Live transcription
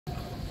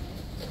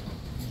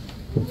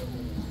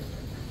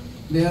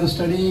They are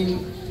studying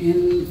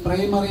in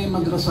primary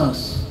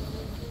madrasas.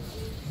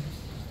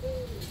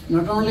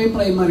 Not only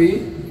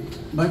primary,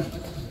 but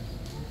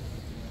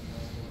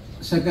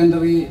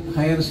secondary,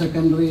 higher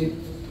secondary,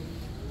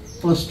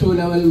 +2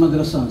 level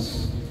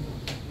madrasas.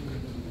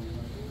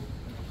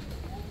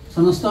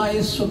 Samasta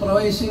is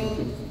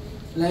supervising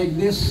like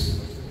this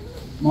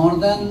more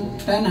than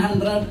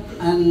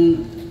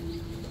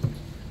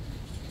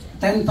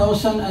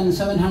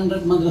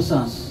 10,700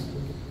 madrasas.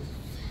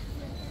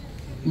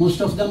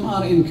 Most of them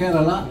are in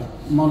Kerala,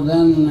 more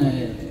than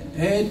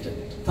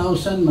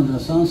 8,000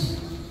 madrasas,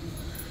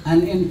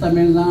 and in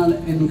Tamil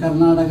Nadu, in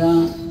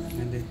Karnataka,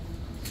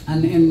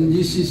 and in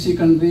GCC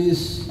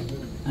countries,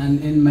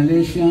 and in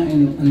Malaysia,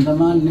 in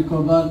Andaman,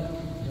 Nicobar,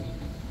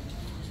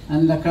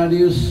 and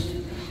Lacadius,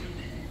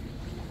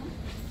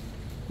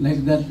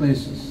 like that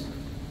places.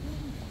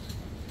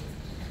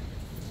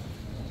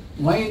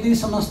 Why the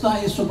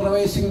Samasta is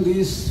supervising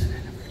these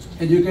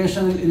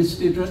educational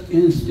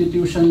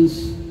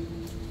institutions?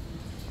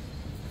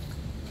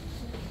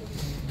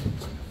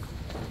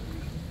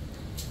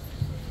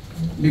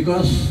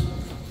 Because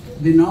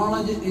the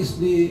knowledge is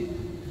the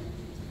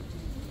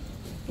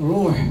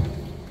ruh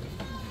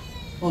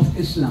of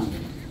Islam.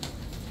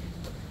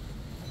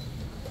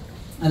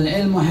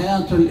 Al-ilmu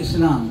hayatul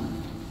Islam.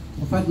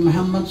 Prophet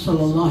Muhammad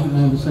sallallahu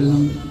alaihi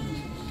wasallam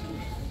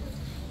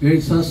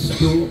guides us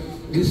to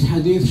this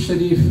hadith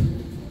sharif.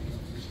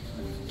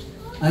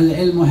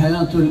 Al-ilmu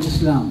hayatul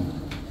Islam.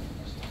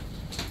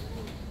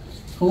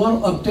 Who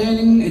are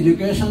obtaining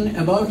education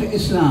about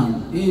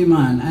Islam,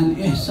 Iman and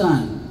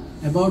Ihsan,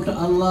 about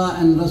Allah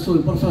and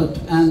Rasul, Prophet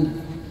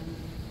and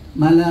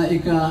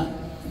Malaika,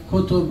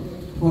 Kutub,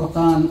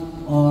 Furqan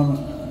or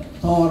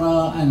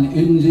Torah and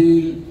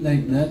Injil,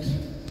 like that.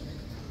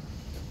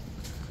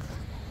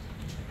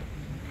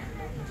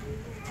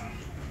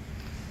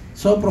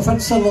 So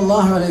Prophet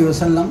sallallahu alaihi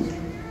wasallam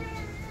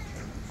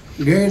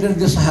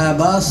guided the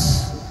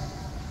Sahabas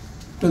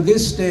to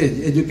this stage,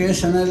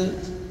 educational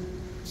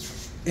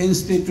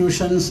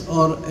institutions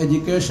or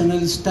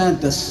educational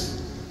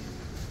status.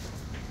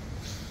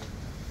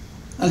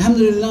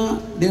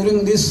 Alhamdulillah,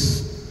 during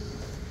these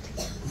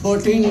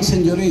 14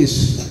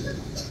 centuries,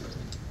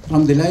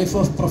 from the life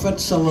of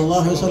Prophet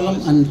sallallahu alaihi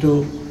wasallam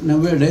unto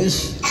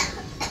nowadays,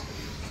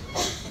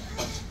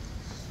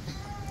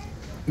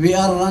 we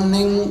are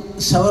running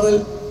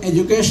several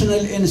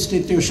educational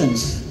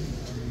institutions.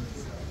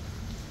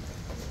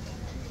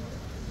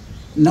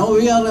 Now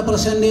we are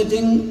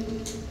representing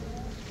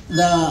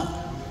the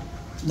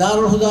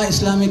Darul Huda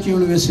Islamic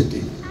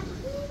University,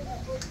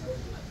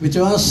 which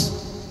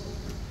was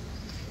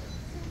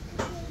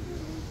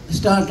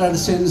started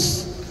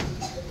since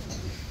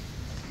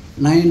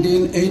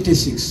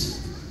 1986,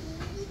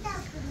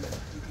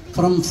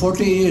 from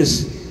 40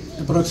 years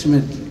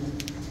approximately.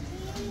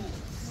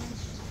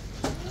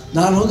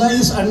 Darul Huda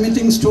is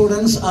admitting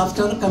students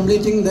after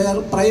completing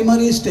their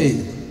primary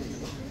stage.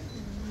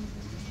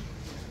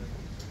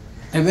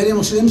 Every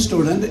Muslim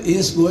student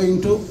is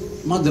going to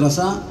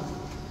madrasa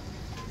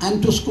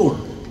and to school.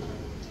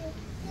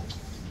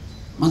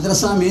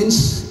 Madrasa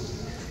means,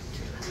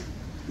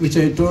 which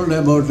I told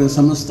about the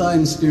Samasta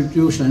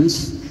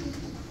institutions,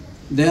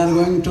 they are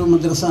going to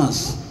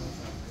madrasas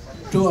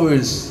 2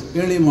 hours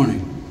early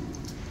morning.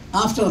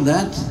 After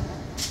that,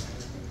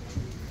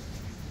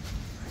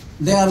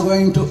 they are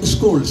going to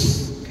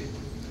schools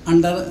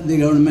under the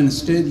government,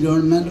 state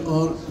government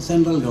or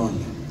central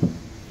government.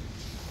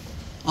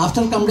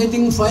 After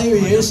completing 5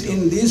 years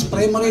in these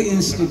primary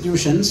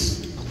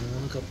institutions,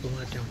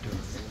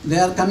 they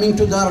are coming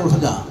to Darul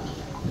Huda.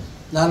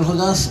 Darul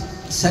Huda's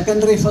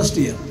secondary first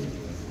year.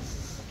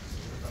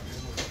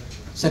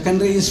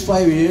 Secondary is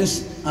 5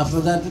 years,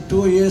 after that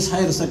 2 years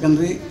higher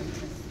secondary,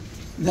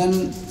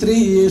 then 3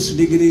 years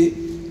degree,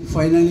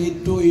 finally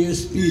 2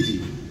 years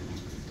PG.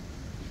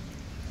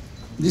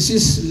 This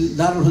is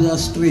Darul Huda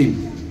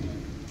stream.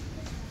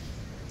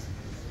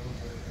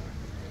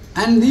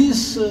 And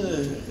these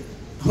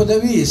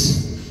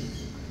Hudawis,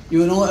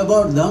 you know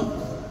about them.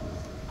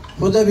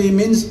 Hudawi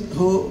means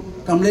who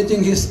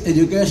completing his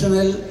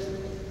educational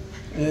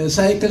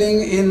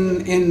cycling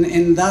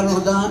in Darul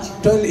Huda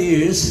 12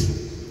 years.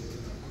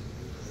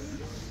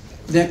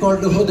 They are called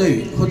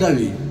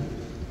Hudawi.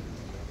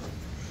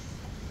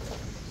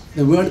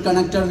 The word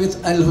connected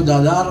with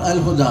Al-Huda,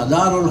 Al-Huda,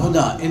 Darul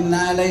Huda,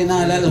 Inna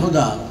alayna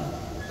lal-Huda.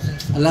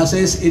 Allah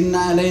says,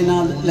 Inna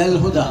alayna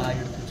lal-Huda.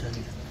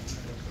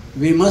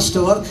 We must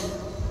work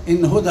in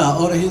Huda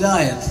or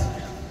Hidayat.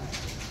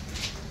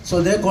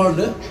 So they are called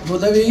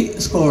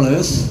Hudawi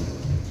scholars.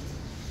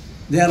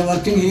 They are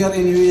working here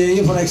in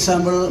UAE, for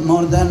example,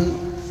 more than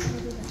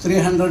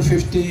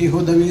 350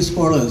 Hudawi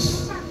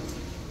scholars.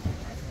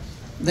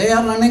 They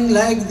are running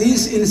like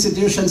these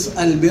institutions,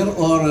 Al-Bir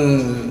or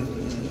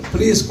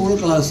preschool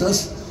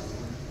classes.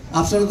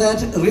 After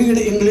that, read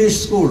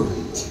English school,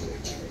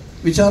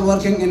 which are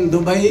working in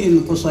Dubai,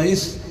 in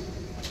Qusais,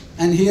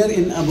 and here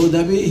in Abu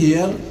Dhabi,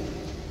 here,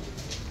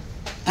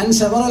 and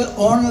several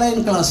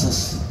online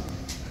classes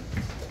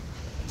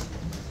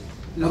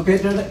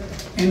located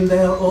in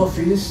their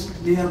office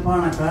near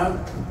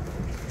Panakkad,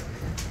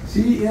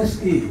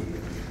 CSE.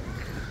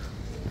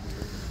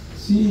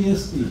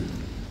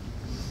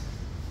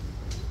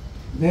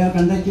 They are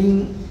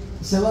conducting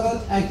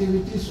several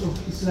activities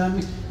of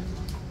Islamic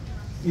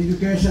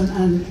education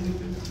and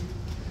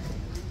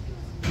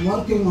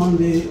working on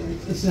the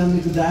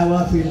Islamic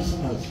Dawah fields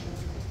also.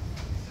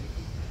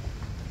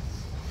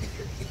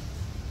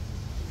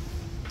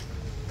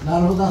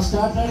 Darul Huda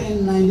started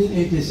in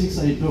 1986,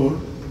 I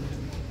told.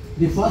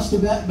 The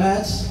first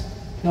batch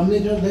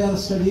completed their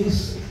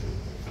studies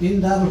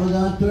in Darul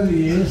Huda 12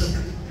 years,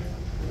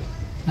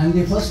 and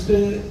the first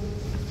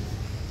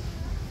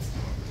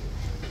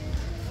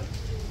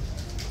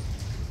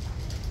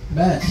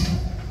batch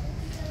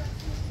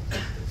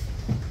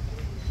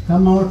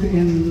come out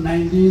in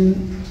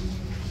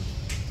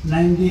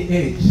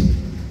 1998,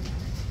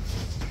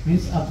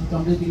 means after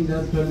completing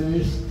their 12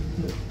 years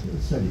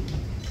study.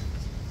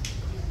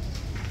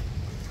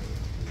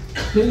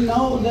 Till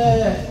now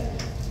they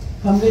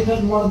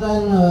completed more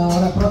than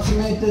or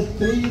approximated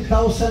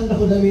 3,000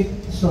 Hudawi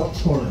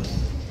scholars.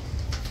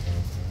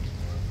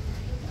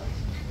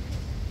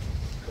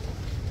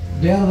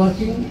 They are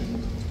working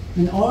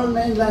in all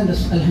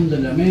mainlands,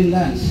 alhamdulillah,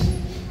 mainlands.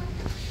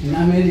 In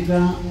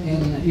America,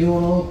 in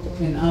Europe,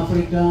 in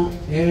Africa,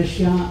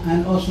 Asia,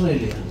 and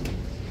Australia.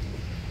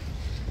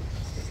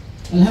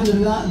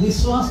 Alhamdulillah,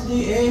 this was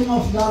the aim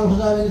of Darul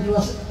Huda when it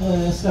was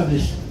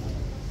established.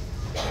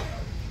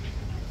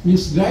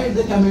 Means guide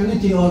the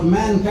community or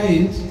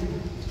mankind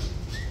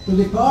to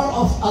the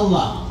call of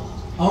Allah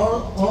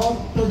or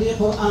to the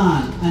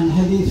Quran and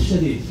Hadith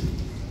Sharif.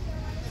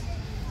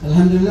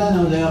 Alhamdulillah,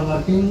 now they are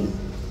working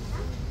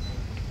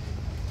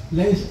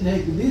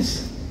like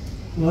this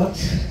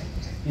works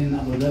in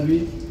Abu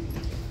Dhabi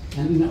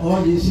and in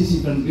all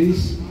GCC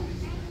countries,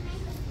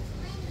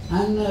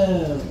 and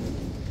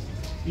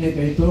like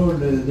I told,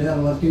 they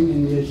are working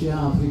in Asia,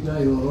 Africa,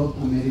 Europe,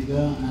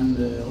 America, and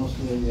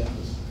Australia.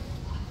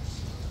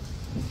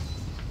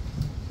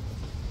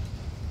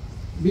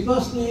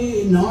 Because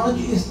the knowledge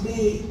is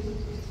the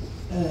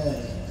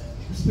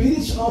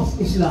spirit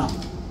of Islam,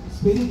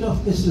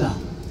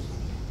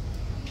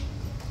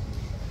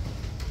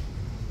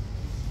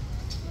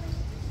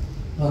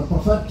 Our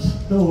Prophet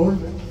told,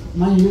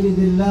 "Man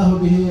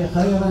yuridillahu bihi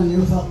khayran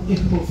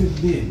yufaqihu fid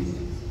din."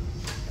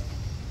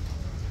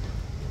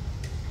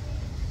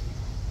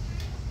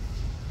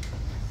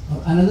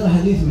 Another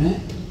hadith में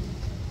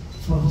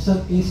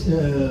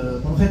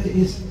Prophet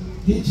is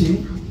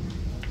teaching,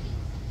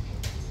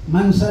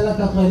 "Man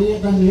salaka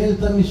tariqan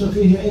yaltamisu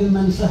fihi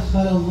ilman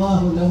sakhkhara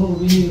Allahu lahu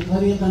bihi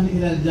tariqan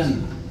ila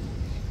al-jannah."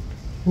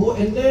 Who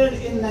entered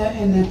in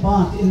a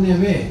path, in a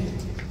way,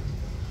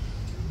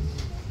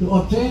 to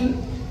obtain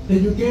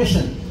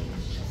education,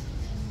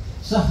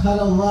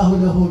 sakhkhara Allahu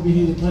lahu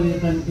bihi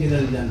tariqan ila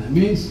al-jannah,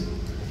 means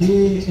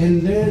he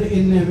entered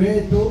in a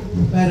way to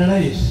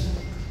paradise.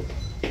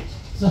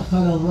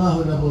 Sakhkhara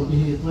Allahu lahu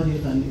bihi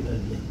tariqan ila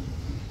al-jannah.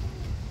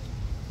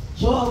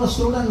 So our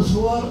students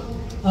who are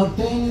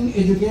obtaining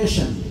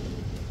education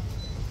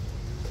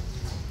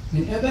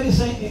in every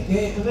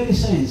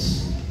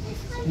science,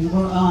 in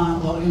Quran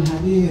or in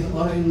Hadith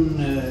or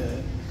in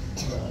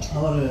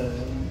our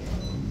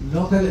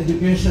local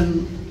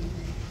education,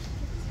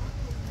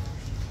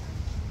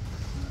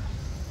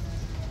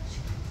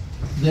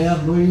 they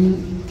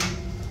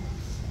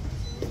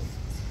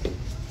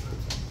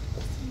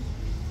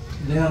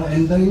are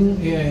entering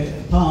a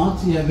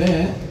path, a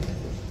way,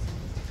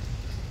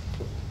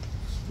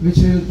 which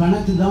will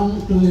connect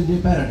them to the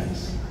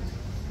paradise.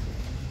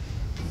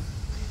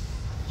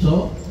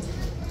 So,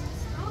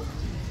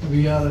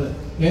 we are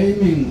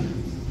aiming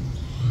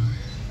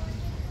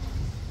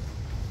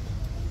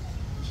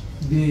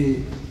the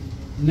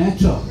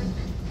nature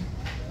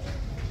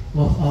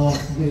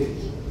of the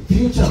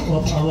future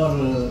of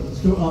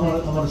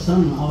our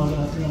son,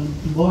 our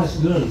boys,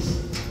 girls.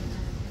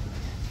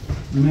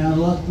 May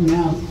Allah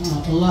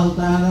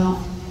Ta'ala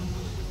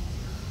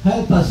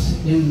help us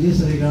in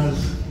this regard.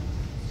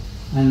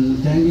 And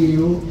thanking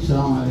you.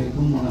 Assalamu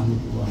alaikum wa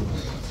rahmatullahi wa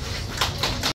barakatuh.